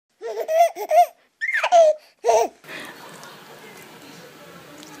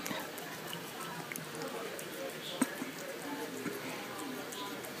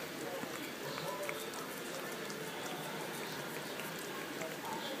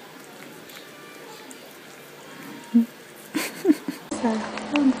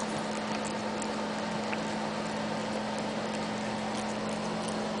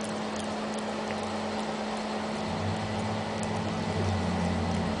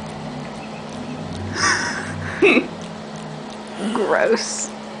gross.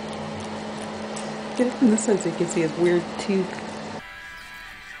 Get it from this side so you can see his weird tooth.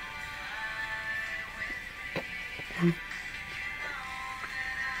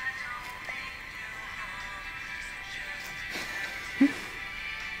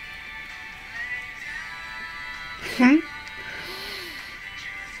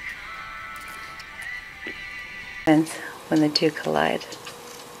 When the two collide.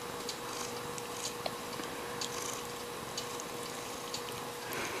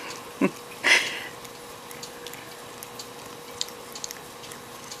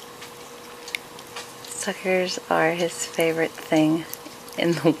 Suckers are his favorite thing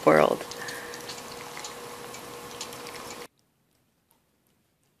in the world.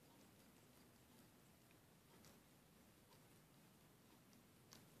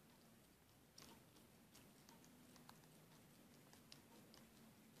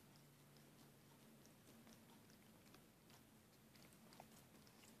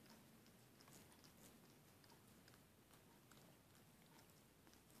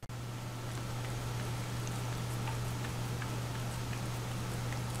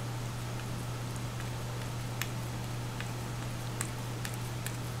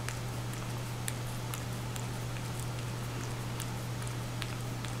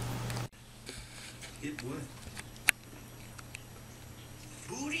 It what?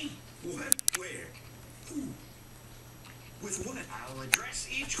 Booty? What? Where? Who? With what? I'll address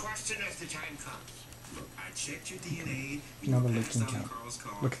each question as the time comes. Look, I checked your DNA. Another looking cow.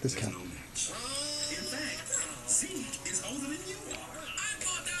 Look at this cow. No match. In fact, Zeke is older than you are. I'm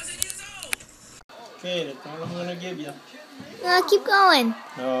 4,000 years old. Okay, that's all I'm gonna give you. No, keep going.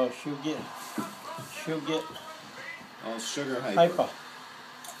 No, she'll get Oh, sugar hyper.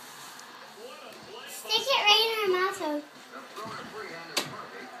 Stick it right in her mouth. So.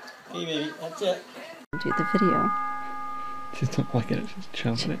 Hey, baby, that's it. Do the video. She's not liking it, she's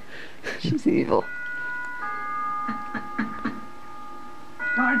chancing it. She's evil.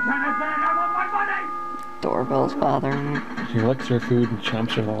 Doorbell's bothering her. She licks her food and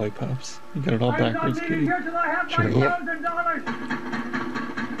champs her lollipops. You got it all backwards, kitty. Sure. Yep.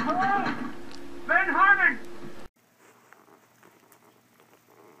 Hello? Ben Harmon!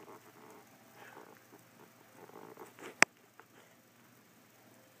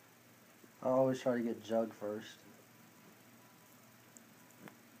 I always try to get Jug first.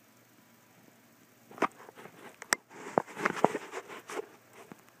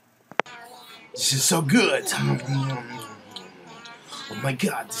 This is so good. Oh my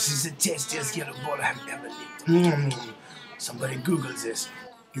god, this is the tastiest yellow ball I've ever lived. Somebody Google this.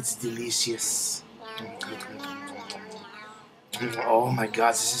 It's delicious. Oh my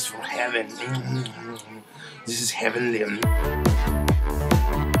god, this is from heaven. This is heavenly.